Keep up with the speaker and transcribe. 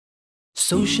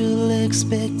Social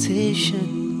expectation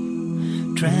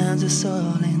drowns us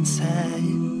all inside.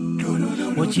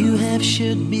 What you have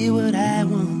should be what I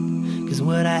want, 'cause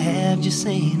what I have just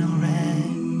ain't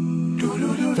alright.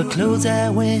 The clothes I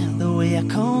wear, the way I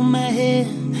comb my hair,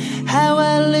 how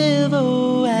I live,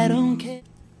 oh, I don't care.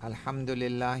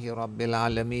 Alhamdulillahi Rabbil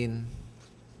Alameen,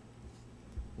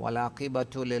 wal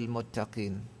aqibatu lil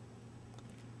Muttaqeen,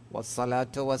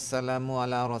 wassalatu wassalamu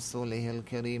ala rasulihil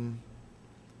kareem,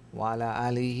 wa ala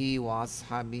alihi wa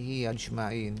ashabihi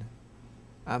ajma'een,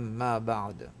 amma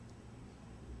ba'd.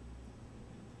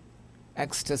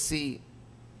 Ecstasy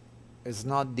is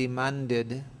not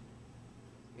demanded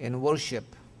in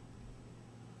worship.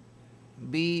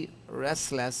 Be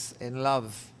restless in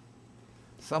love.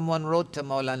 Someone wrote to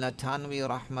Maulana Tanvi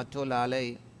rahmatullah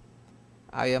alayh,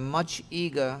 I am much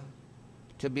eager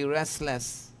to be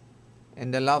restless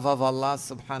in the love of Allah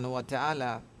subhanahu wa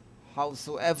ta'ala,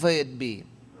 howsoever it be.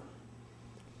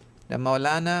 The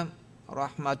Maulana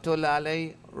rahmatullah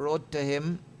alayh wrote to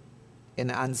him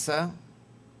in answer,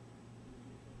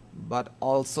 but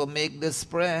also make this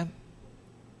prayer,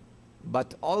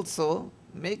 but also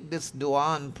make this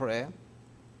dua and prayer.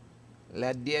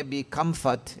 Let there be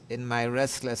comfort in my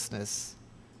restlessness.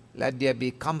 Let there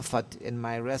be comfort in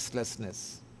my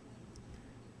restlessness.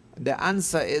 The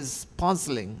answer is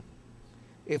puzzling.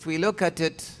 If we look at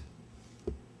it,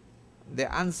 the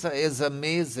answer is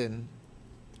amazing.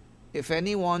 If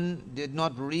anyone did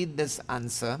not read this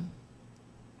answer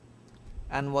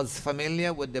and was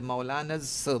familiar with the Maulana's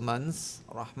sermons,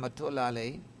 rahmatullah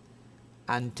alayh,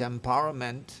 and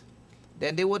temperament,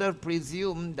 then they would have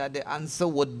presumed that the answer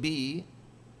would be,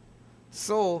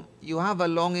 so you have a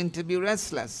longing to be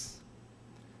restless,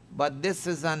 but this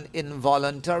is an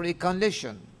involuntary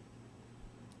condition.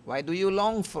 Why do you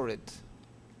long for it?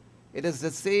 It is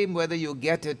the same whether you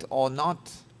get it or not.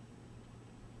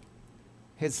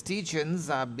 His teachings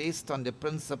are based on the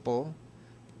principle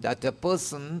that a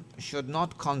person should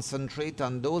not concentrate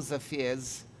on those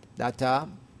affairs that a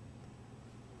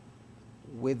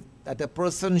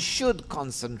person should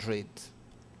concentrate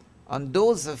on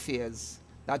those affairs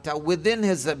that are within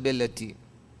his ability,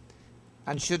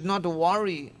 and should not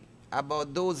worry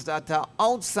about those that are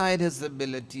outside his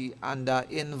ability and are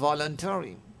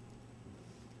involuntary.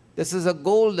 This is a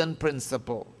golden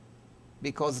principle,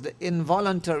 because the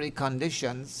involuntary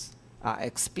conditions are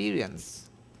experienced.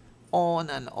 On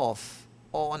and off,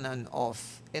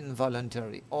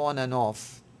 involuntary, on and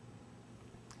off.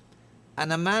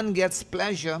 And a man gets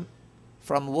pleasure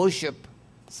from worship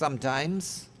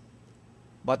sometimes,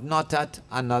 but not at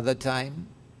another time.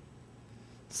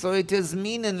 So it is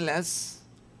meaningless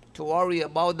to worry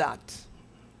about that.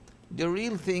 The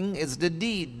real thing is the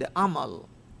deed, the amal.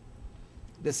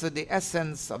 This is the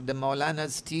essence of the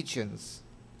Maulana's teachings.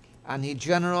 And he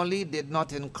generally did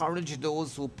not encourage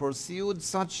those who pursued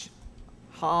such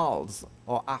hals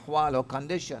or ahwal or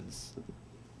conditions.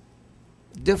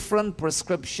 Different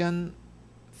prescription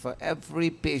for every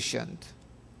patient.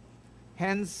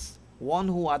 Hence, one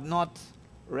who had not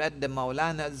read the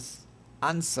Maulana's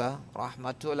answer,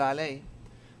 rahmatullah alayh,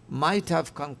 might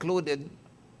have concluded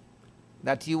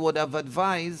that he would have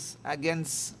advised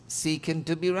against seeking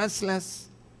to be restless.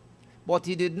 But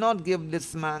he did not give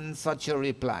this man such a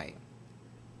reply.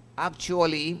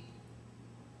 Actually,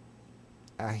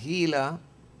 a healer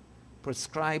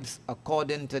prescribes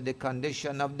according to the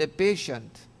condition of the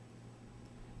patient.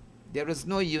 There is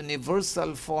no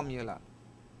universal formula.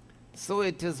 So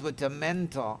it is with a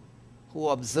mentor who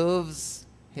observes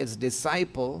his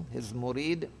disciple, his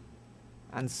murid,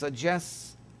 and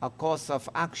suggests a course of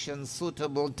action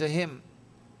suitable to him.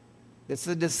 This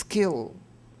is the skill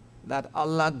that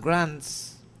Allah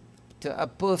grants to a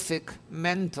perfect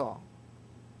mentor.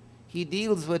 He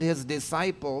deals with his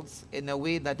disciples in a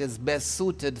way that is best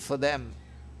suited for them.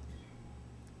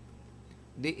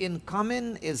 The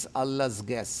incoming is Allah's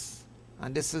guess.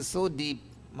 And this is so deep,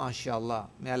 mashallah.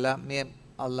 May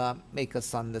Allah make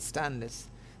us understand this.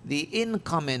 The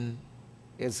incoming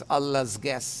is Allah's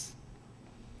guess.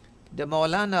 The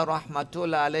Maulana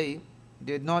rahmatullah alayh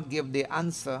did not give the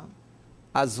answer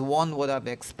as one would have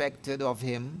expected of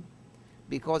him,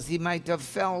 because he might have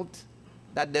felt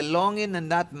that the longing in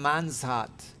that man's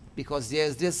heart, because there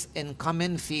is this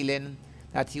incoming feeling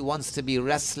that he wants to be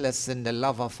restless in the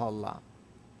love of Allah.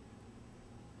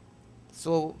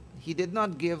 So he did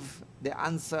not give the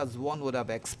answer as one would have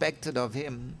expected of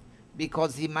him,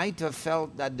 because he might have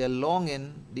felt that the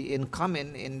longing, the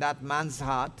incoming in that man's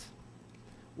heart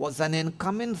was an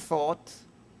incoming thought,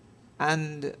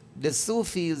 and the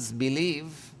Sufis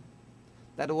believe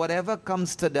that whatever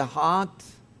comes to the heart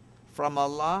from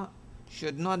Allah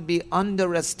should not be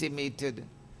underestimated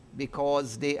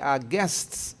because they are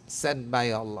guests sent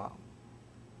by Allah.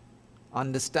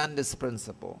 Understand this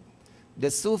principle.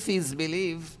 The Sufis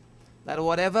believe that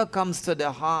whatever comes to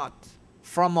the heart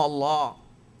from Allah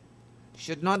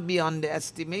should not be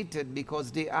underestimated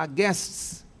because they are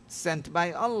guests sent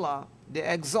by Allah.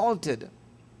 They're exalted.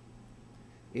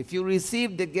 If you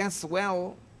receive the guests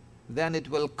well, then it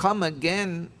will come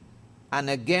again and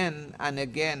again and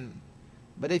again.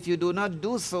 But if you do not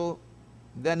do so,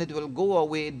 then it will go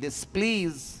away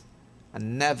displeased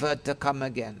and never to come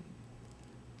again.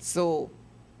 So,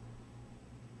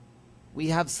 we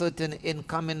have certain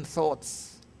incoming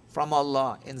thoughts from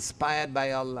Allah, inspired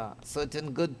by Allah,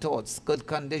 certain good thoughts, good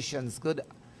conditions, good.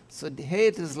 So here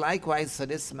it is likewise for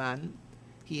this man.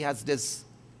 He has this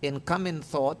incoming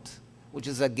thought, which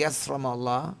is a guest from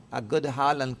Allah, a good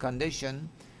hal and condition,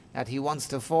 that he wants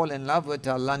to fall in love with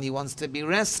Allah and he wants to be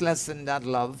restless in that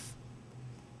love.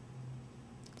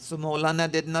 So Maulana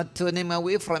did not turn him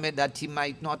away from it, that he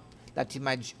might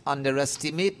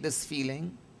underestimate this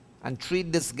feeling and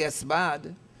treat this guest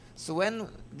bad. So when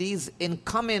these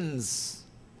incomings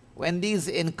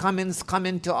come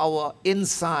into our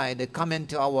inside, they come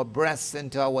into our breast,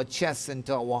 into our chest,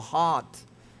 into our heart,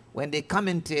 when they come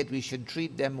into it, we should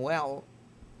treat them well,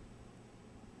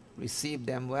 receive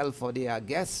them well, for they are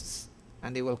guests,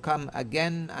 and they will come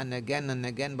again and again and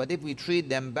again. But if we treat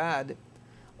them bad,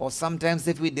 or sometimes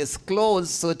if we disclose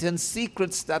certain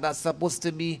secrets that are supposed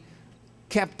to be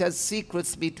kept as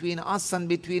secrets between us and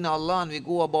between Allah, and we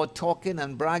go about talking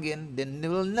and bragging, then they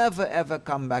will never ever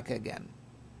come back again.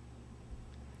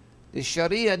 The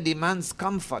Sharia demands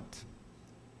comfort.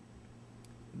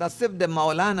 Thus, if the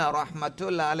Maulana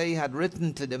Rahmatullah alayhi had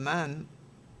written to the man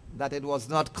that it was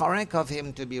not correct of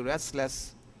him to be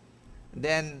restless,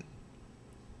 then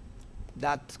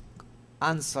that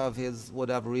answer of his would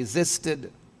have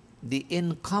resisted the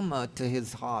incomer to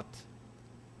his heart.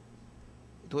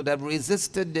 It would have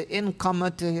resisted the incomer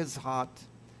to his heart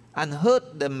and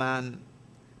hurt the man,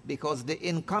 because the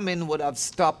incoming would have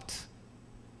stopped.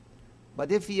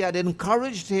 But if he had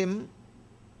encouraged him,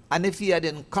 then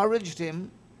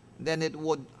it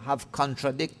would have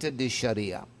contradicted the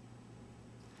Sharia.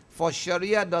 For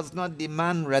Sharia does not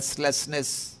demand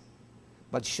restlessness,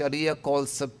 but Sharia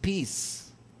calls for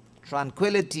peace,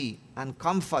 tranquility, and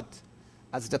comfort,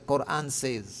 as the Quran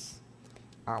says.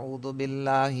 أعوذ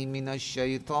بالله من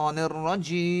الشيطان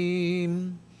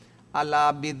الرجيم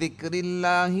ألا بذكر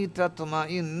الله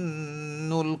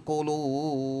تطمئن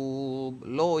القلوب.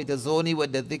 Lo, it is only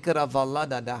with the dhikr of Allah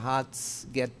that the hearts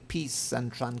get peace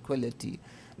and tranquility.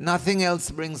 Nothing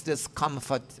else brings this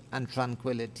comfort and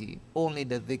tranquility. Only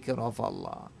the dhikr of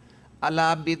Allah.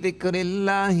 ألا بذكر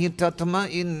الله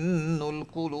تطمئن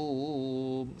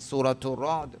القلوب. Surah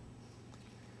Ar-Ra'd.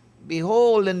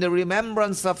 Behold, in the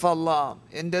remembrance of Allah,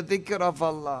 in the dhikr of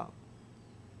Allah,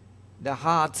 the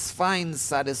hearts find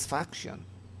satisfaction.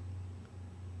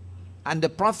 And the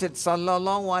Prophet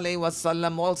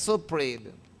ﷺ also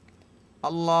prayed,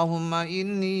 Allahumma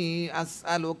inni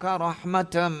as'aluka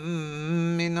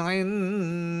rahmatan min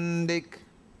indik,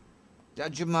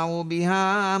 tajma'u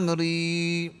biha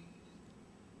amri,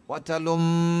 wa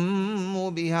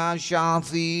talummu biha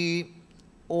sha'fi.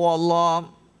 O Allah,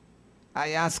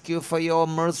 I ask you for your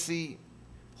mercy,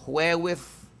 wherewith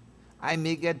I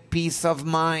may get peace of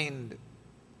mind,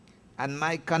 and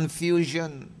my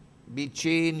confusion be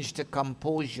changed to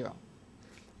composure.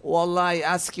 O Allah, I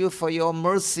ask you for your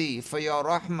mercy, for your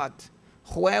rahmat,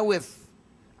 wherewith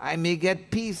I may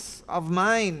get peace of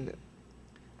mind,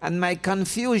 and my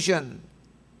confusion,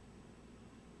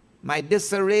 my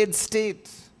disarrayed state,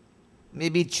 may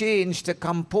be changed to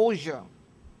composure.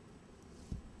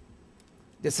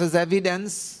 This is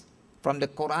evidence from the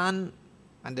Quran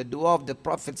and the dua of the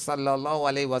Prophet sallallahu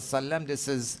alaihi wasallam. This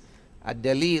is a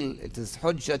dalil, it is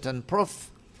hujjat and proof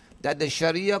that the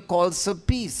Sharia calls for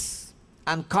peace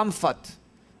and comfort,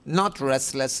 not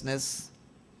restlessness.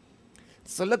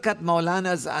 So look at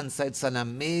Maulana's answer. It's an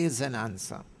amazing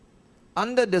answer.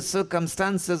 Under the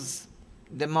circumstances,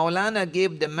 the Maulana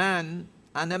gave the man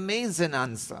an amazing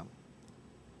answer.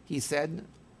 He said,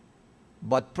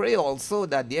 but pray also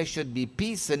that there should be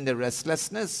peace in the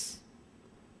restlessness.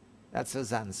 That's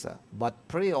his answer. But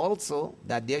pray also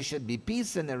that there should be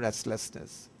peace in the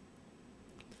restlessness.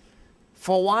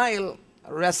 For while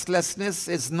restlessness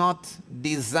is not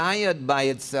desired by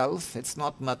itself, it's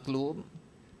not matlub,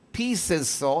 peace is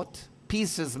sought,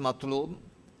 peace is matlub,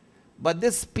 but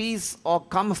this peace or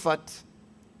comfort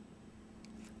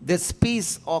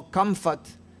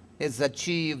is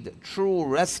achieved through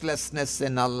restlessness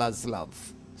in Allah's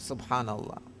love.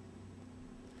 Subhanallah.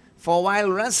 For while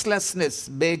restlessness,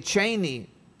 bechani,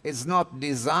 is not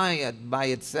desired by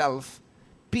itself,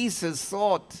 peace is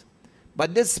sought.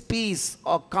 But this peace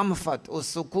or comfort or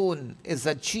sukoon is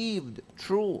achieved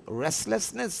through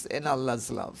restlessness in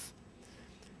Allah's love.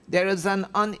 There is an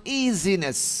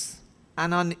uneasiness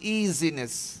and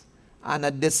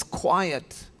a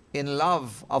disquiet in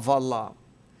love of Allah.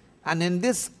 And in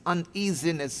this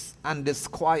uneasiness and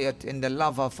disquiet in the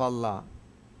love of Allah,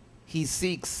 he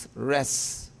seeks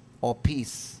rest or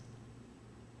peace.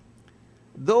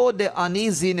 Though the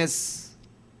uneasiness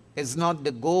is not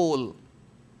the goal,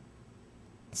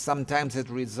 sometimes it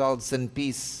results in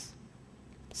peace.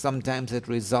 Sometimes it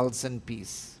results in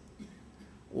peace.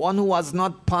 One who has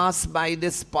not passed by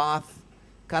this path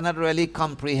cannot really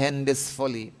comprehend this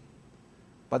fully.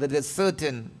 But it is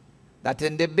certain that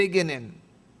in the beginning,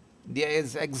 there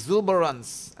is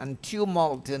exuberance and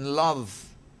tumult in love,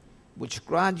 which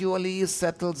gradually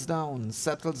settles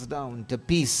down to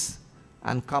peace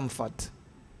and comfort.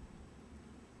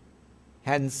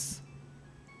 Hence,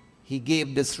 he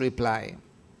gave this reply.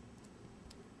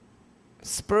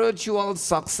 Spiritual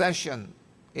succession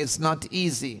is not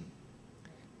easy.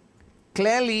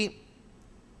 Clearly,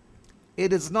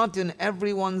 it is not in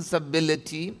everyone's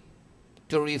ability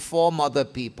to reform other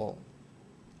people.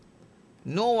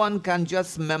 No one can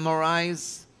just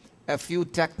memorize a few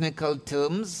technical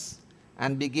terms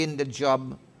and begin the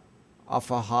job of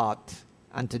a heart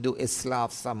and to do islah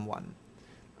of someone.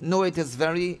 No, it is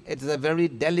a very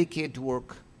delicate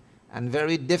work and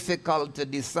very difficult to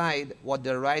decide what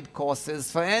the right course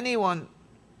is for anyone.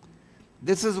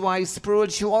 This is why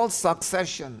spiritual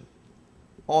succession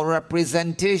or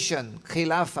representation,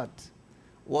 khilafat,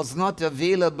 was not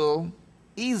available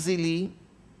easily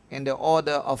in the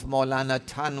order of Maulana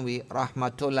Thanwi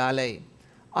rahmatullah alayh.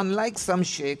 Unlike some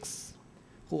sheikhs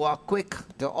who are quick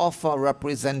to offer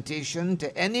representation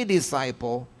to any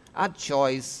disciple at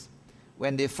choice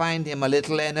when they find him a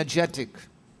little energetic.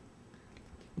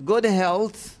 Good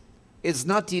health is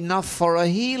not enough for a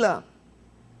healer.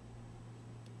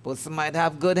 Person might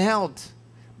have good health,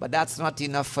 but that's not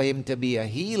enough for him to be a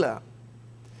healer.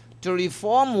 To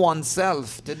reform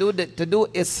oneself, to do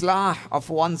islah of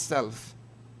oneself,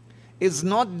 is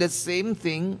not the same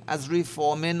thing as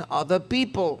reforming other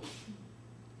people.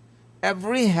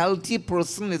 Every healthy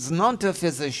person is not a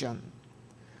physician.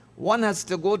 One has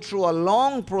to go through a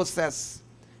long process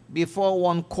before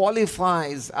one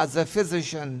qualifies as a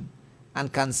physician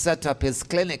and can set up his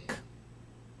clinic.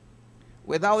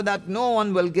 Without that, no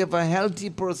one will give a healthy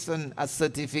person a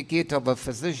certificate of a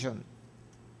physician.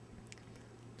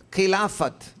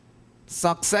 Khilafat,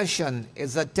 succession,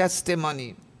 is a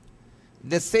testimony.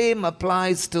 The same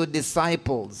applies to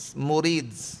disciples,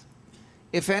 murids.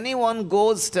 If anyone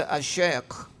goes to a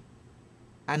sheikh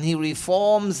and he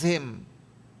reforms him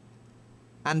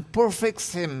and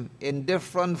perfects him in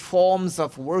different forms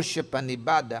of worship and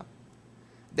ibadah,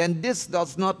 then this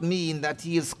does not mean that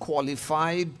he is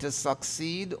qualified to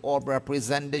succeed or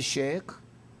represent the sheikh.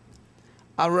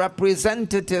 A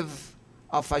representative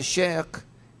of a sheikh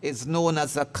is known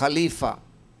as a khalifa,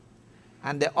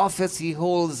 and the office he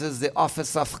holds is the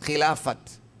office of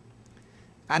khilafat.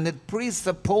 And it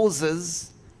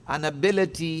presupposes an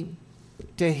ability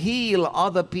to heal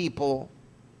other people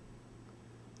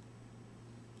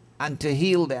and to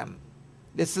heal them.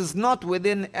 This is not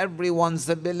within everyone's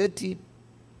ability.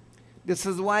 This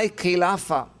is why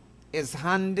khilafah is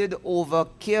handed over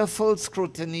careful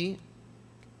scrutiny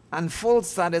and full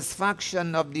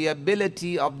satisfaction of the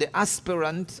ability of the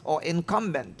aspirant or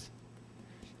incumbent.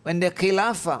 When the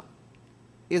khilafah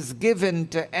is given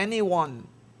to anyone,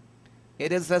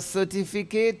 it is a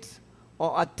certificate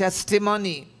or a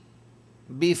testimony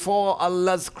before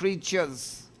Allah's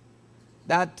creatures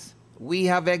that we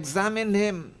have examined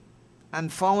him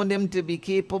and found him to be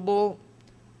capable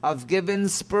of giving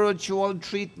spiritual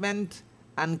treatment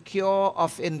and cure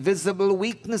of invisible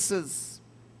weaknesses.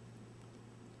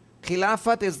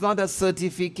 Khilafat is not a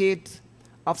certificate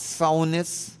of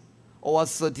soundness or a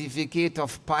certificate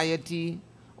of piety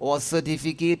or a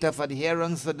certificate of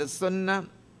adherence to the Sunnah.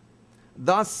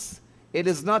 Thus, it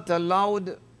is not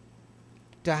allowed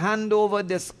to hand over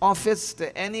this office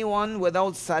to anyone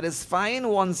without satisfying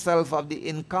oneself of the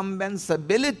incumbent's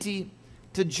ability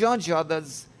to judge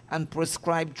others and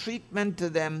prescribe treatment to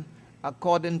them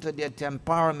according to their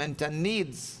temperament and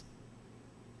needs.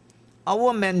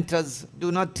 Our mentors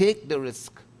do not take the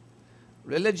risk.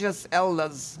 Religious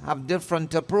elders have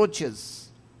different approaches.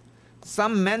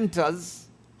 Some mentors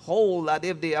hold that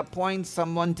if they appoint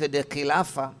someone to the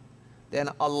khilafah, then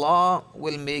Allah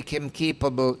will make him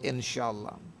capable,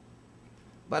 inshallah.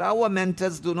 But our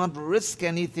mentors do not risk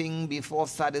anything before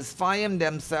satisfying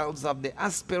themselves of the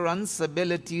aspirant's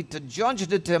ability to judge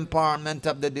the temperament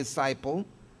of the disciple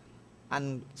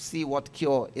and see what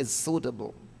cure is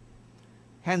suitable.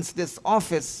 Hence, this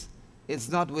office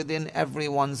is not within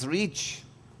everyone's reach.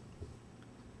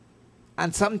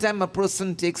 And sometimes a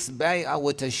person takes bay'ah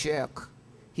with a sheikh.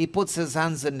 He puts his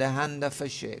hands in the hand of a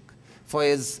sheikh for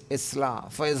his islah,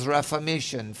 for his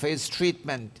reformation, for his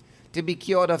treatment, to be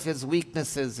cured of his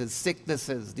weaknesses, his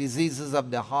sicknesses, diseases of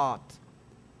the heart.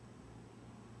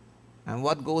 And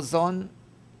what goes on?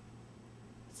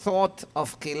 Thought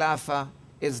of Khilafah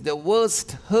is the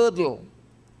worst hurdle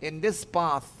in this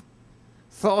path.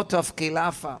 Thought of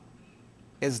Khilafah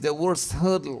is the worst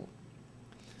hurdle.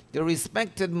 The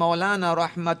respected Maulana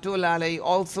Rahmatullah alayhi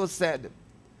also said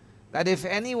that if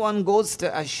anyone goes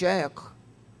to a sheikh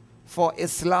for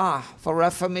islah, for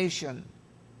reformation,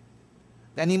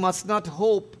 then he must not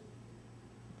hope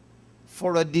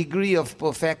for a degree of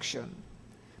perfection,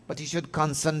 but he should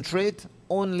concentrate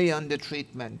only on the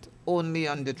treatment, only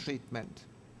on the treatment.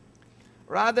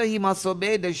 Rather, he must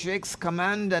obey the sheikh's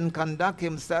command and conduct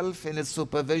himself in his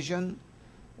supervision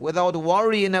without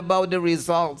worrying about the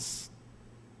results.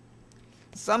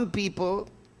 Some people,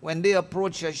 when they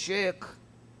approach a sheikh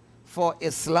for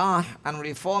islah and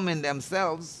reforming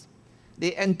themselves,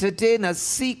 they entertain a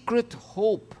secret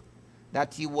hope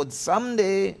that he would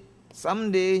someday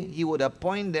he would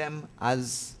appoint them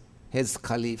as his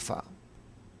Khalifa.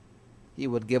 He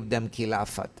would give them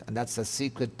Khilafat. And that's a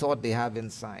secret thought they have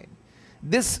inside.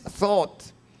 This thought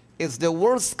is the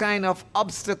worst kind of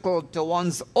obstacle to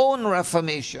one's own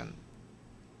reformation.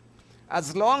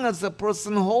 As long as a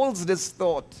person holds this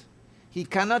thought, he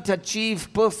cannot achieve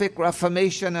perfect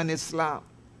reformation in Islam.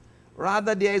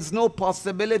 Rather, there is no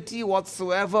possibility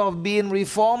whatsoever of being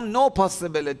reformed, no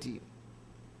possibility.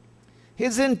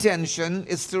 His intention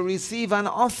is to receive an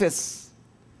office.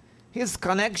 His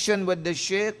connection with the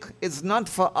sheikh is not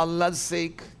for Allah's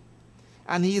sake,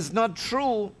 and he is not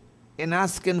true in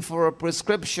asking for a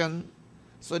prescription,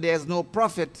 so there is no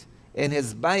profit in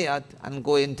his bayat and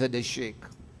going to the sheikh.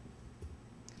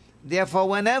 Therefore,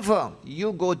 whenever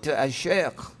you go to a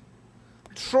sheikh,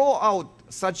 throw out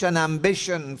such an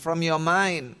ambition from your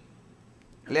mind.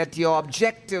 Let your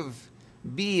objective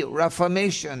be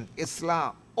reformation,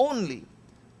 Islam only,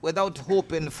 without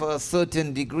hoping for a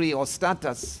certain degree or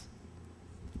status.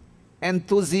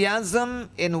 Enthusiasm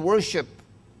in worship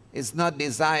is not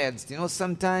desired. You know,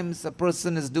 sometimes a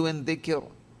person is doing dhikr,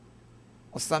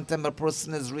 or sometimes a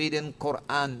person is reading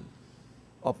Quran,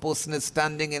 or a person is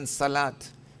standing in salat,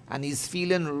 and he's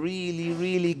feeling really,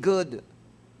 really good.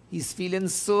 He's feeling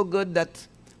so good that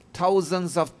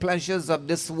thousands of pleasures of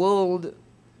this world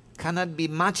cannot be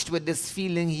matched with this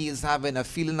feeling he is having, a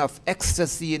feeling of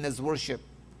ecstasy in his worship.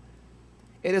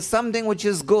 It is something which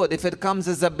is good if it comes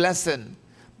as a blessing,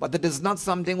 but it is not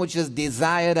something which is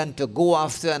desired and to go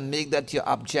after and make that your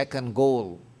object and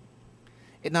goal.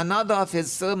 In another of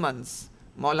his sermons,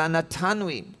 Maulana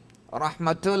Tanwi,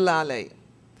 Rahmatullah alayh,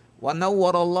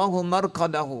 وَنَوَّرَ اللَّهُ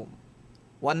مَرْقَدَهُ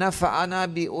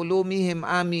وَنَفَعَنَا بِعُلُومِهِمْ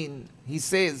آمِينَ. He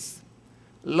says,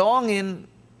 longing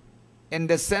in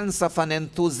the sense of an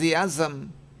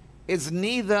enthusiasm is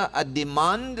neither a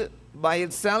demand by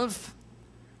itself,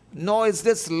 nor is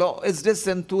this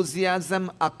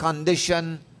enthusiasm a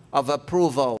condition of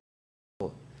approval.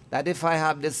 That if I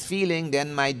have this feeling,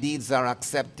 then my deeds are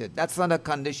accepted. That's not a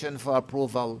condition for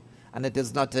approval, and it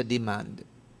is not a demand.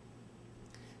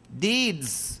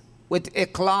 Deeds with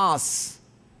ikhlas,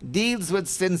 deeds with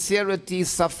sincerity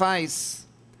suffice,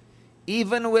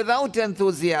 even without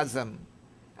enthusiasm,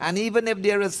 and even if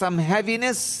there is some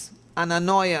heaviness and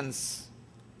annoyance.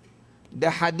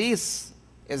 The hadith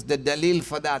is the dalil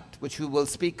for that, which we will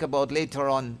speak about later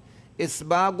on.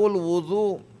 Isbagul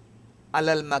wudu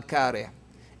alal makarih.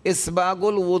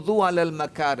 Isbagul wudu alal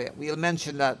makarih. We'll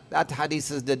mention that. That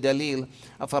hadith is the dalil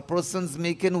of a person's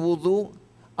making wudu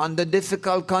under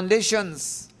difficult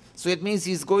conditions. So it means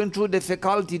he's going through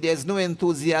difficulty. There's no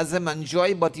enthusiasm and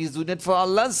joy, but he's doing it for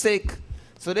Allah's sake.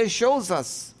 So this shows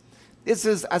us, this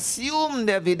is assumed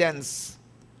evidence,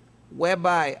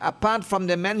 whereby apart from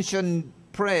the mentioned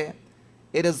prayer,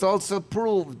 it is also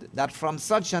proved that from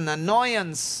such an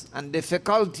annoyance and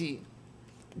difficulty,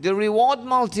 the reward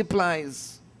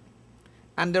multiplies.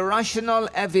 And the rational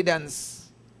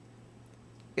evidence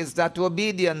is that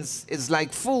obedience is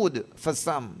like food for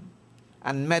some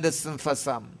and medicine for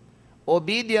some.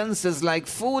 Obedience is like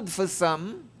food for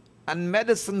some and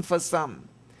medicine for some.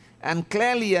 And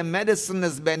clearly a medicine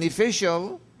is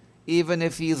beneficial even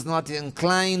if he is not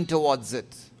inclined towards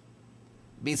it.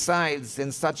 Besides,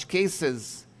 in such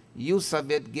cases, use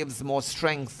of it gives more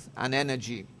strength and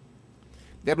energy.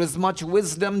 There is much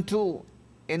wisdom too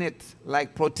in it,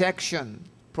 like protection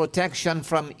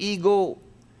from ego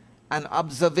and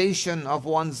observation of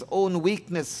one's own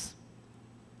weakness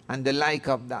and the like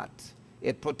of that.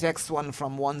 It protects one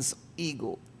from one's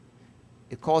ego.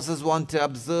 It causes one to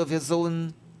observe his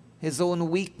own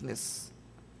weakness.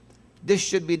 This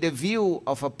should be the view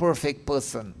of a perfect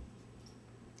person.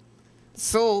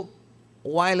 So,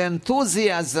 while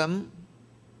enthusiasm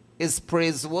is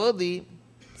praiseworthy,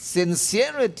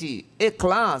 sincerity,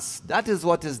 ikhlas, that is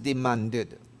what is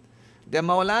demanded. The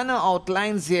Maulana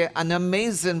outlines here an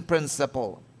amazing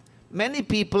principle. Many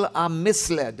people are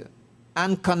misled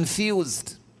and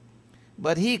confused,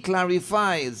 but he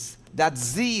clarifies that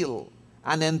zeal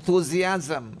and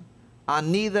enthusiasm are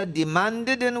neither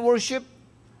demanded in worship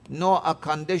nor a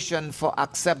condition for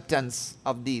acceptance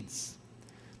of deeds.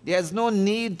 There is no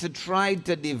need to try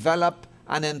to develop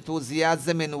an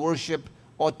enthusiasm in worship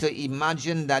or to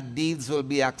imagine that deeds will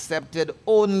be accepted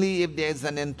only if there is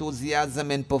an enthusiasm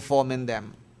in performing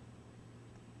them.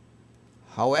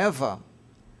 However,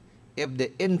 if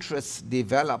the interest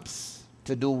develops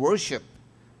to do worship,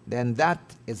 then that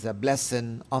is a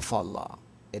blessing of Allah.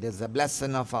 It is a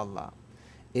blessing of Allah.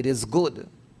 It is good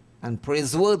and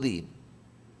praiseworthy,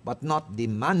 but not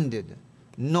demanded,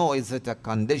 nor is it a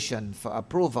condition for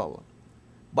approval.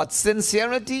 But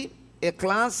sincerity,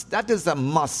 ikhlas, that is a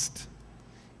must.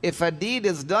 If a deed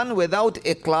is done without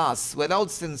ikhlas,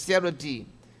 without sincerity,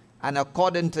 and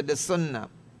according to the sunnah,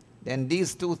 then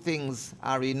these two things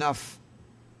are enough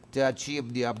to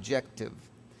achieve the objective.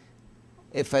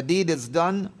 If a deed is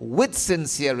done with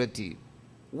sincerity,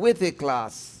 with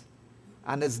ikhlas,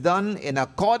 and is done in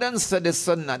accordance to the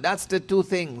sunnah, that's the two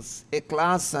things,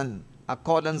 ikhlas and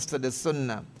accordance to the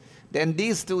sunnah, then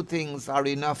these two things are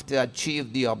enough to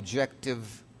achieve the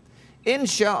objective.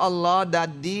 Insha'Allah,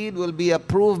 that deed will be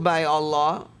approved by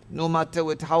Allah, no matter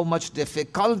with how much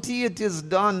difficulty it is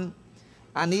done,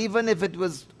 and even if it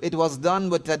was done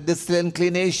with a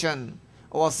disinclination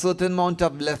or a certain amount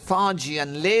of lethargy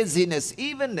and laziness,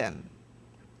 even then.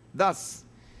 Thus,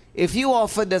 if you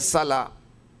offer the salah,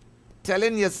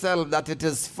 telling yourself that it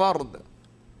is fard,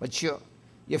 but you're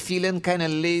feeling kind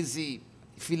of lazy,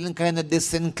 feeling kind of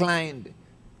disinclined,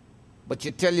 but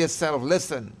you tell yourself,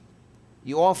 listen,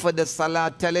 you offer the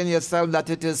salah telling yourself that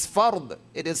it is fard,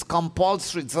 it is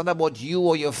compulsory, it's not about you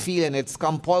or your feeling, it's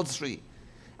compulsory.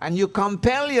 And you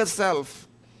compel yourself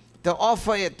to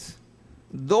offer it,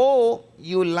 though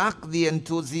you lack the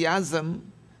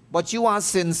enthusiasm, but you are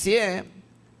sincere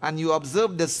and you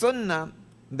observe the sunnah,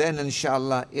 then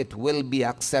inshallah it will be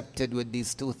accepted with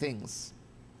these two things.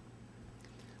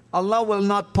 Allah will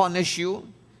not punish you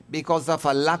because of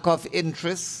a lack of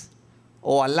interest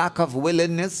or a lack of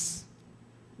willingness.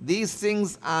 These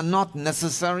things are not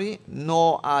necessary,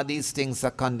 nor are these things a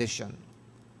condition.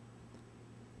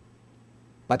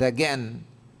 But again,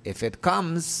 if it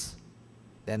comes,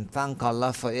 then thank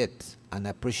Allah for it and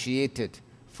appreciate it,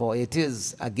 for it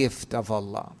is a gift of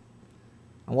Allah.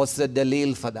 And what's the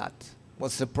dalil for that?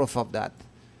 What's the proof of that?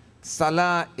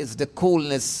 Salah is the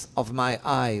coolness of my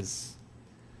eyes.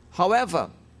 However,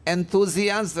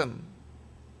 enthusiasm,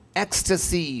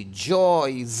 ecstasy,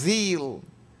 joy, zeal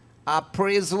are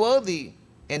praiseworthy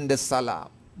in the salah.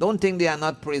 Don't think they are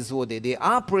not praiseworthy. They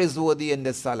are praiseworthy in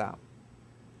the salah.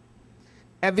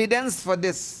 Evidence for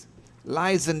this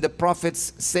lies in the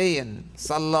Prophet's saying,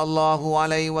 sallallahu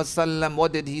alayhi wasallam.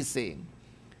 What did he say?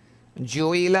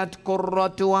 Ju'ilat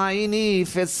qurratu aini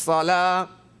fi salah.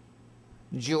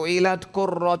 Ju'ilat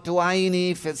qurratu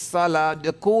aini fi salah.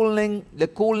 The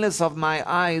coolness of my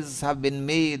eyes have been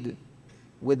made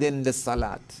within the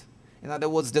salat. In other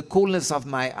words, the coolness of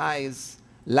my eyes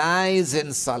lies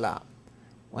in salah.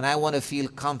 When I want to feel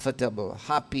comfortable,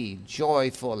 happy,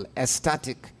 joyful,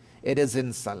 ecstatic, it is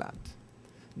in salat.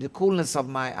 The coolness of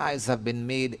my eyes have been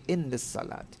made in the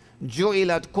salat.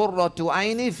 Ju'ilat qurratu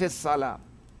aini fi salah.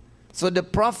 So the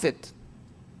Prophet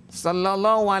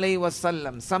sallallahu alaihi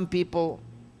wasallam, some people,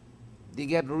 they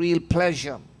get real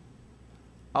pleasure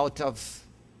out of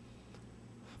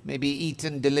maybe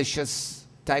eating delicious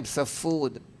types of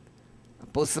food. A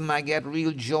person might get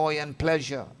real joy and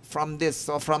pleasure from this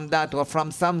or from that or from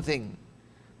something.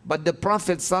 But the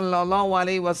Prophet sallallahu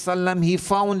alaihi wasallam, he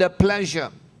found a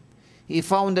pleasure, he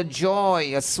found a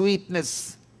joy, a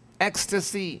sweetness,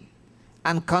 ecstasy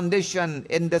and condition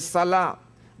in the salah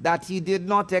that he did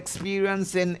not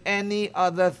experience in any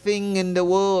other thing in the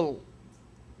world.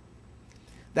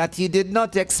 That he did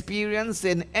not experience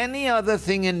in any other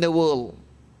thing in the world.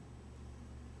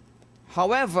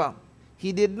 However,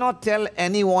 he did not tell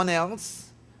anyone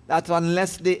else, that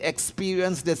unless they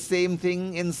experience the same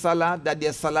thing in salat, that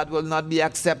their salat will not be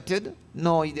accepted?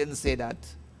 No, he didn't say that.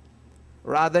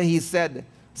 Rather, he said,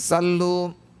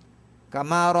 Sallu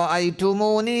kama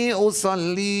ra'aytumuni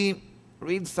usalli.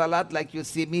 Read salat like you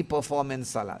see me perform in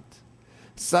salat.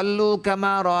 Sallu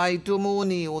kama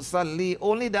ra'aytumuni usalli.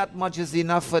 Only that much is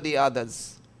enough for the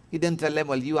others. He didn't tell them,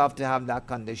 well, you have to have that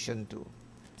condition too.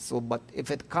 So, but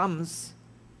if it comes,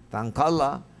 thank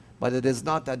Allah, but it is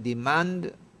not a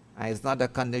demand, and it's not a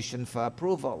condition for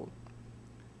approval.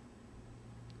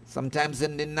 Sometimes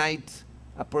in the night,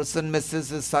 a person misses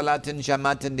his salat in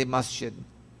Jamaat in the masjid,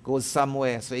 goes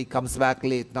somewhere, so he comes back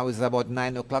late. Now it's about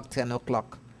 9 o'clock, 10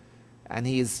 o'clock. And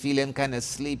he is feeling kind of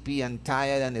sleepy and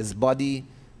tired, and his body,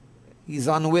 he's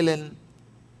unwilling.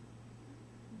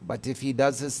 But if he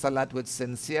does his salat with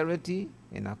sincerity,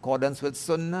 in accordance with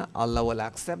sunnah, Allah will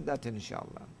accept that,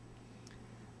 inshallah.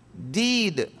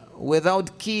 Deed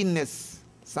without keenness.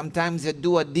 Sometimes you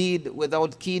do a deed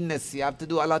without keenness. You have to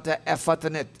do a lot of effort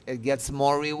in it. It gets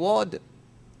more reward.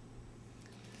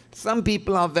 Some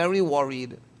people are very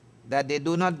worried that they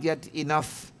do not get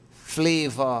enough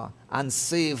flavor and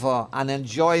savor and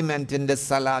enjoyment in the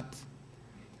salat.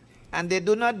 And they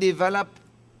do not develop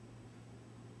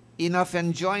enough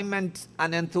enjoyment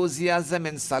and enthusiasm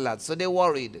in salat. So they're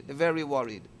worried. They're very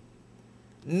worried.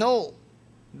 Know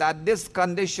that this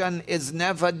condition is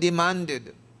never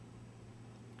demanded.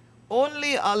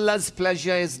 Only Allah's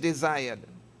pleasure is desired.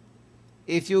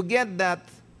 If you get that,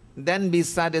 then be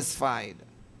satisfied.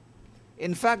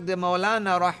 In fact, the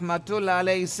Maulana Rahmatullah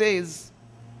alayhi says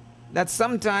that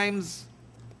sometimes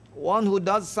one who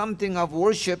does something of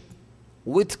worship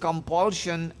with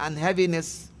compulsion and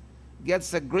heaviness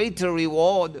gets a greater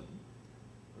reward,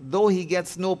 though he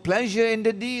gets no pleasure in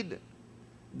the deed,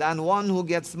 than one who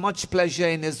gets much pleasure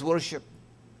in his worship.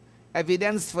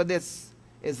 Evidence for this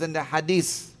is in the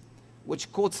hadith,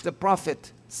 which quotes the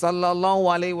Prophet sallallahu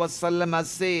alaihi wasallam as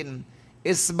saying,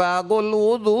 Isbagul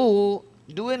wudu,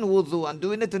 doing wudu and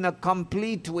doing it in a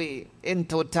complete way, in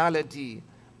totality,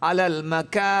 alal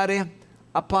makari,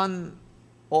 upon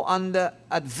or under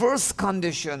adverse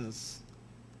conditions.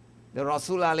 The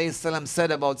Rasul alayhi salam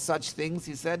said about such things,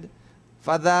 he said,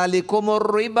 فَذَلِكُمُ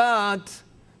الرِّبَاطِ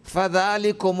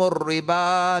فَذَلِكُمُ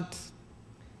الرِّبَاطِ.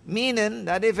 Meaning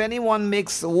that if anyone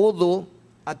makes wudu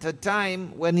at a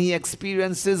time when he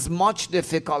experiences much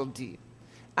difficulty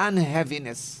and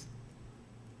heaviness,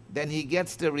 then he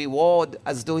gets the reward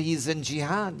as though he's in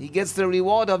jihad. He gets the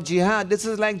reward of jihad. This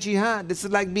is like jihad. This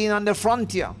is like being on the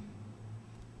frontier.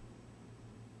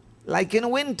 Like in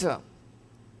winter,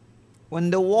 when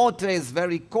the water is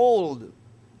very cold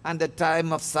and the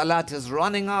time of salat is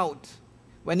running out,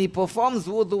 when he performs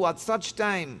wudu at such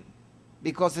time,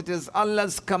 because it is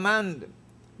Allah's command,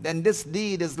 then this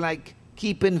deed is like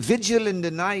keeping vigil in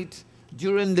the night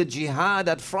during the jihad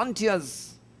at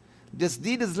frontiers. This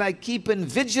deed is like keeping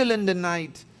vigil in the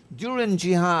night during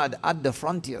jihad at the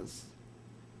frontiers.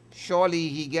 Surely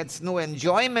he gets no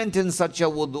enjoyment in such a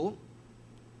wudu,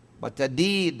 but a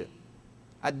deed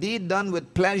done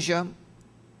with pleasure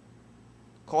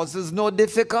causes no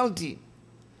difficulty.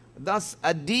 Thus,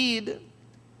 a deed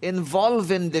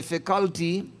involving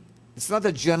difficulty, it's not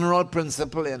a general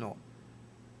principle, you know.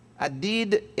 A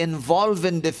deed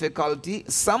involving difficulty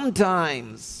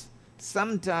sometimes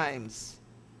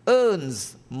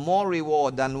earns more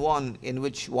reward than one in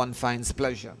which one finds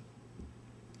pleasure.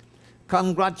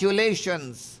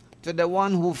 Congratulations to the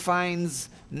one who finds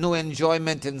no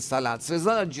enjoyment in salat. So it's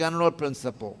not a general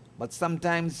principle, but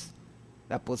sometimes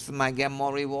that person might get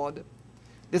more reward.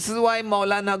 This is why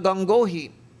Maulana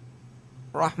Gangohi,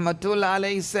 Rahmatullah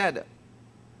alayhi, said,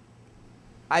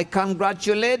 I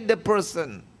congratulate the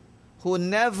person who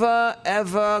never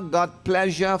ever got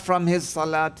pleasure from his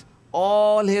salat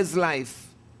all his life,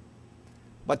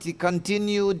 but he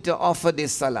continued to offer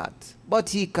this salat. But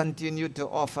he continued to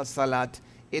offer salat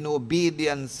in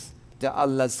obedience to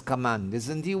Allah's command.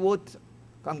 Isn't he worth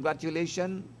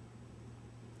congratulation?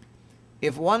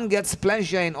 If one gets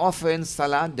pleasure in offering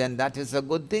salat, then that is a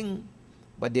good thing.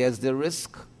 But there's the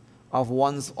risk of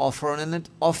one's offering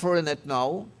it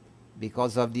now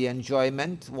because of the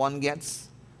enjoyment one gets,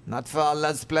 not for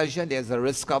Allah's pleasure. There's a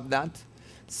risk of that.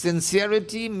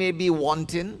 Sincerity may be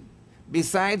wanting.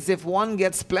 Besides, if one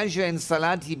gets pleasure in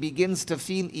salat, he begins to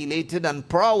feel elated and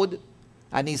proud,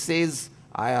 and he says,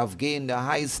 I have gained a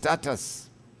high status,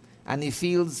 and he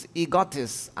feels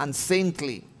egotist and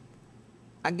saintly.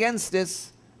 Against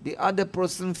this, the other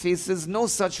person faces no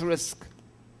such risk.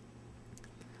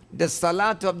 The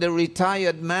salat of the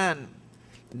retired man,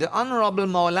 the Honorable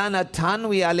Maulana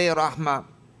Tanwi alayhi rahmah,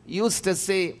 used to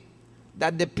say,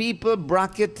 that the people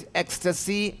bracket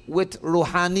ecstasy with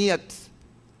ruhaniyat,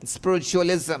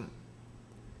 spiritualism.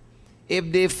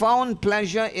 If they found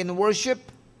pleasure in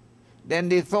worship, then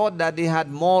they thought that they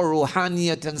had more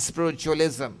ruhaniyat and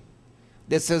spiritualism.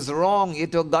 This is wrong.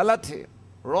 Ito galat,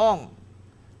 wrong.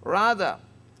 Rather,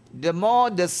 the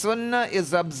more the sunnah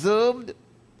is observed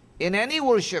in any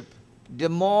worship, the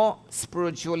more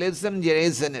spiritualism there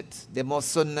is in it, the more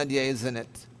sunnah there is in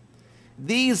it.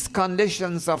 These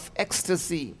conditions of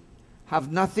ecstasy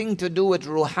have nothing to do with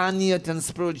ruhaniyat and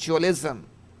spiritualism.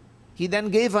 He then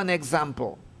gave an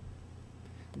example.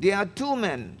 There are two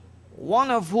men,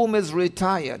 one of whom is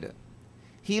retired.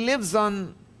 He lives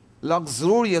on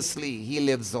luxuriously, he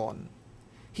lives on.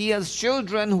 He has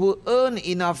children who earn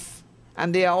enough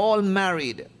and they are all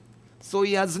married. So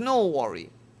he has no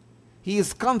worry. He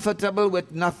is comfortable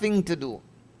with nothing to do.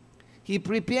 He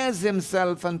prepares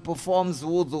himself and performs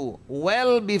wudu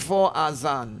well before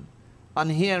azan. On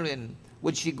hearing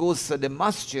which, he goes to the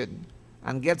masjid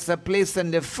and gets a place in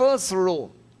the first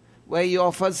row where he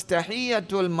offers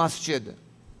tahiyyatul masjid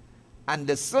and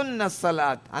the sunnah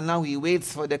salat, and now he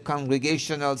waits for the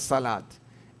congregational salat,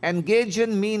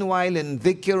 engaging meanwhile in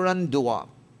dhikr and dua.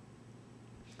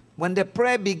 When the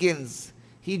prayer begins,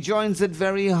 he joins it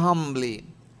very humbly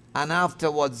and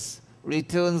afterwards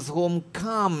returns home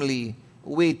calmly,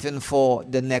 waiting for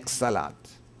the next salat.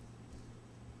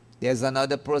 There's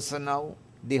another person now,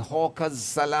 the hawker's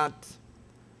salat.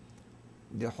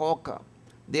 The hawker.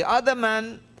 The other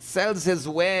man sells his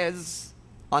wares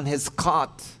on his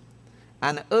cart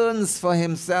and earns for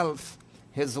himself,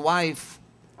 his wife,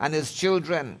 and his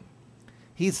children.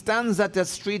 He stands at a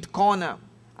street corner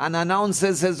and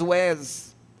announces his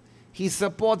wares. He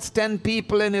supports 10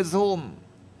 people in his home,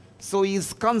 so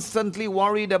he's constantly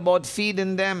worried about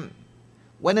feeding them.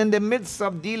 When in the midst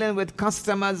of dealing with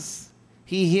customers,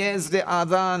 he hears the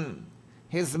adhan.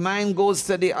 His mind goes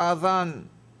to the adhan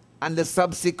and the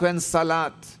subsequent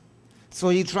salat. So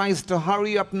he tries to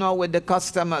hurry up now with the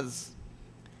customers.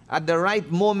 At the right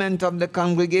moment of the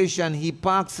congregation, he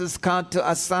parks his cart to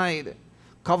a side,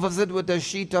 covers it with a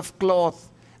sheet of cloth,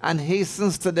 and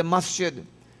hastens to the masjid,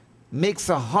 makes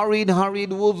a hurried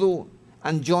wudu,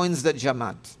 and joins the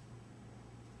jamaat.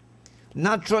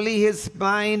 Naturally, his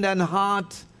mind and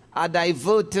heart are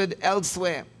diverted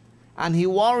elsewhere, and he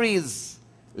worries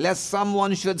lest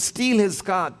someone should steal his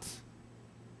cart.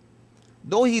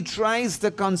 Though he tries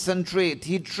to concentrate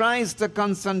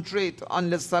on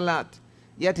the salat,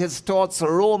 yet his thoughts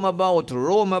roam about.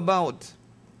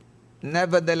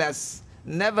 Nevertheless,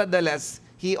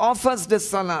 he offers the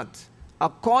salat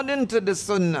according to the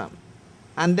sunnah,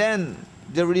 and then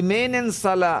the remaining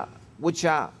salah, which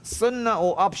are sunnah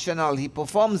or optional, he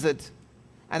performs it,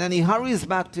 and then he hurries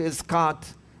back to his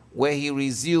cart where he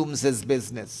resumes his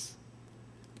business.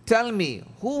 Tell me,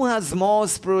 who has more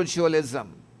spiritualism?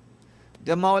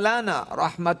 The Maulana,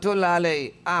 rahmatullah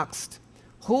alayhi, asked,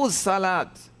 whose salat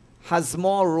has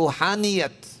more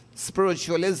ruhaniyat,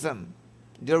 spiritualism,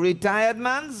 the retired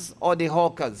man's or the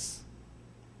hawker's?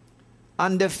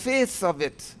 On the face of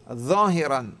it,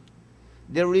 zahiran,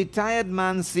 the retired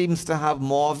man seems to have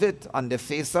more of it on the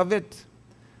face of it.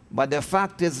 But the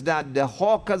fact is that the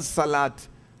hawker's salat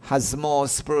has more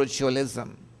spiritualism.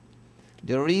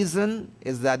 The reason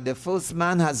is that the first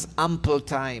man has ample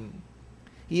time.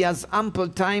 He has ample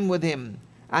time with him,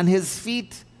 and his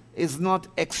feat is not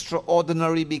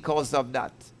extraordinary because of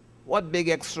that. What big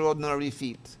extraordinary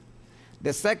feat?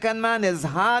 The second man is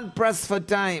hard pressed for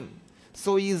time,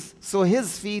 so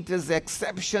his feat is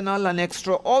exceptional and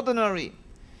extraordinary.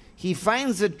 He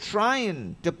finds it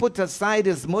trying to put aside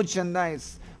his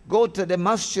merchandise, go to the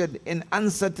masjid in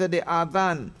answer to the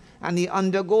adhan, and he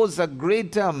undergoes a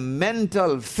greater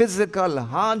mental, physical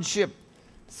hardship.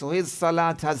 So his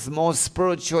salat has more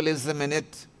spiritualism in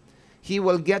it. He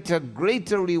will get a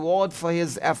greater reward for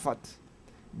his effort.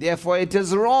 Therefore, it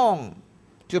is wrong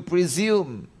to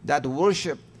presume that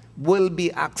worship will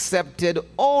be accepted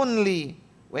only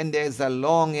when there is a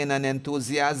longing and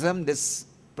enthusiasm. This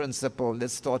principle,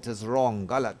 this thought is wrong,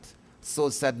 galat. So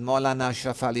said Maulana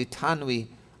Shafali Thanwi,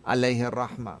 alayhi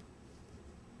rahmah.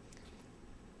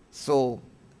 So,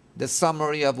 the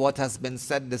summary of what has been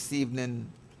said this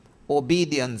evening: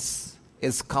 obedience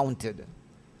is counted.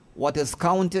 What is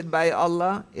counted by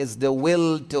Allah is the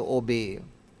will to obey.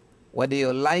 Whether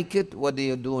you like it, whether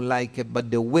you don't like it,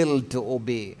 but the will to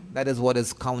obey. That is what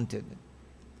is counted.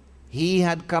 He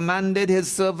had commanded his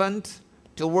servant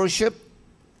to worship,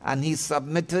 and he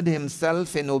submitted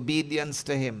himself in obedience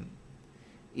to him,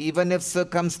 even if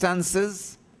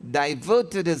circumstances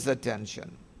diverted his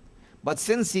attention. But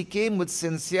since he came with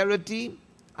sincerity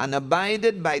and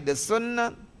abided by the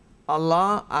sunnah,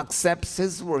 Allah accepts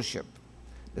his worship.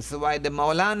 This is why the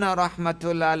Maulana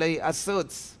Rahmatullah alayhi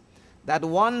asserts that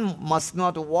one must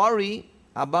not worry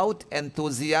about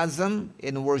enthusiasm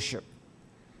in worship.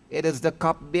 It is the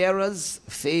cupbearer's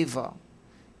favor.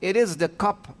 It is the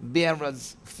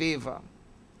cupbearer's favor.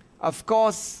 Of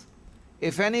course,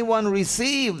 if anyone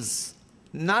receives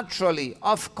naturally,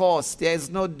 of course, there is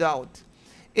no doubt,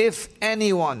 if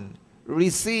anyone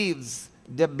receives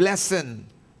the blessing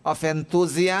of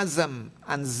enthusiasm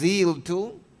and zeal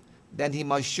too, then he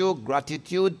must show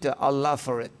gratitude to Allah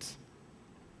for it.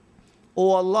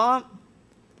 O Allah,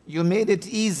 you made it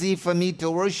easy for me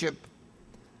to worship,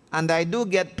 and I do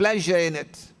get pleasure in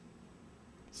it.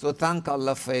 So thank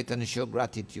Allah for it and show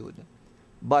gratitude.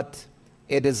 But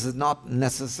it is not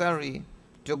necessary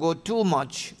to go too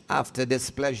much after this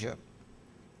pleasure.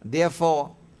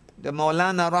 Therefore, the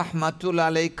Maulana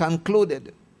Rahmatullah alayhi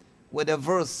concluded with a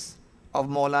verse of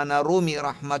Maulana Rumi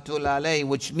Rahmatullah alayhi,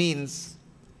 which means,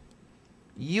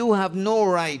 you have no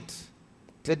right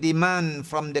to demand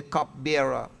from the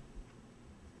cupbearer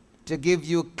to give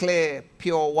you clear,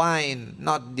 pure wine,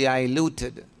 not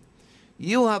diluted.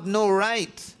 You have no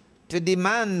right to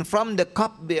demand from the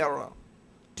cupbearer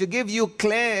to give you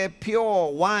clear,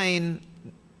 pure wine,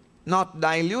 not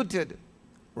diluted.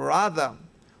 Rather,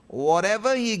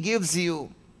 whatever he gives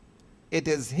you, it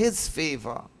is his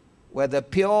favor, whether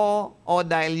pure or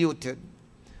diluted.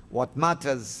 What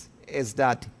matters is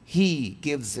that he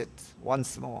gives it.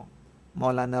 Once more,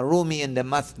 Maulana Rumi in the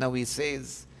Masnawi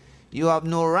says, you have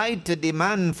no right to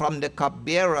demand from the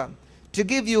cupbearer to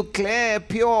give you clear,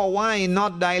 pure wine,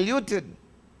 not diluted.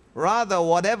 Rather,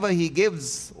 whatever he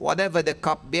gives, whatever the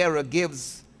cupbearer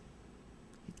gives,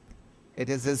 it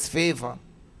is his favor,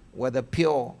 whether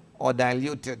pure or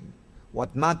diluted.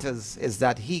 What matters is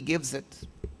that he gives it.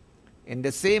 In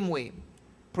the same way,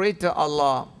 pray to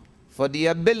Allah for the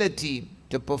ability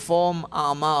to perform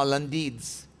amal and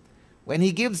deeds. When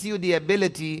he gives you the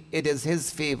ability, it is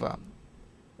his favor.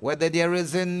 Whether there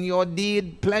is in your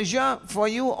deed pleasure for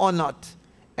you or not,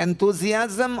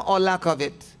 enthusiasm or lack of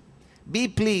it, be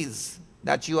pleased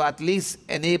that you are at least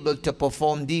enabled to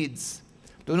perform deeds.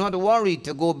 Do not worry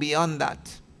to go beyond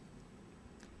that.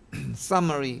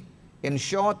 Summary, in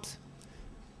short,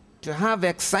 to have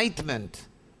excitement,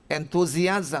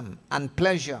 enthusiasm and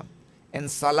pleasure in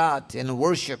salat, in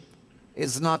worship,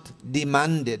 is not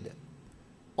demanded.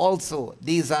 Also,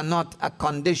 these are not a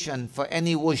condition for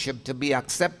any worship to be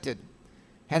accepted.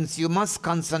 Hence, you must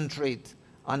concentrate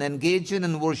on engaging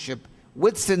in worship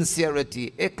with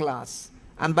sincerity, ikhlas,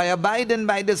 and by abiding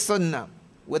by the sunnah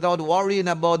without worrying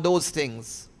about those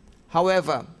things.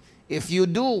 However, if you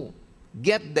do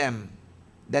get them,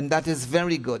 then that is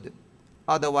very good.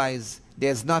 Otherwise,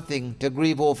 there's nothing to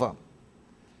grieve over.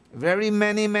 Very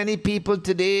many people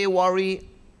today worry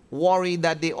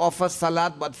that they offer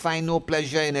salat but find no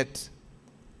pleasure in it.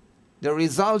 The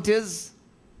result is,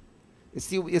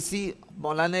 you see,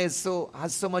 Maulana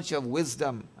has so much of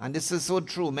wisdom, and this is so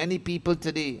true. Many people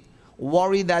today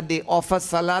worry that they offer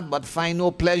salat but find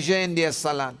no pleasure in their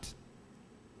salat.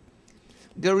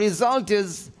 The result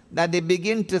is that they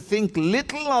begin to think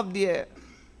little of their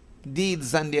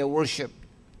deeds and their worship.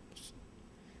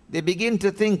 They begin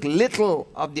to think little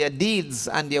of their deeds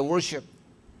and their worship.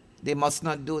 They must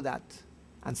not do that.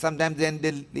 And sometimes then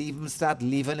they even start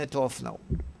leaving it off now.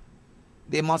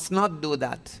 They must not do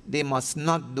that. They must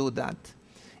not do that.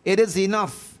 It is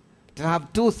enough to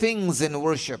have two things in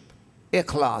worship: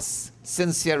 ikhlas,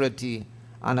 sincerity,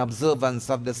 and observance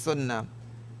of the sunnah.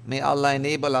 May Allah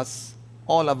enable us,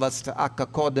 all of us, to act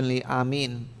accordingly.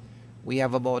 Ameen. We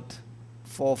have about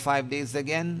 4 or 5 days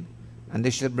again, and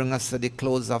this should bring us to the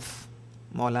close of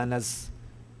Maulana's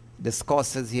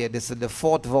Discourses here. This is the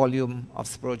 4th volume of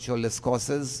Spiritual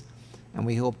Discourses, and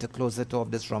we hope to close it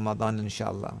off this Ramadan,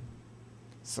 inshallah.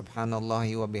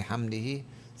 Subhanallahi wa bihamdihi,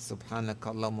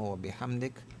 subhanakallahumma wa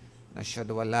bihamdik,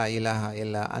 nashhadu wa la ilaha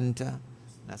illa anta,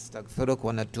 nastaghfiruka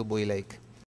wa natubu ilayk.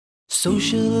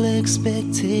 Social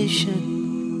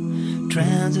expectation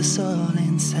drowns us all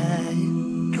inside.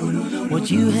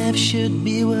 What you have should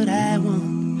be what I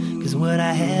want, 'cause what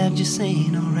I have just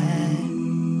ain't alright.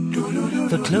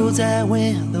 The clothes I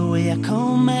wear, the way I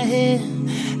comb my hair,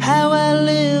 how I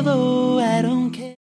live, oh, I don't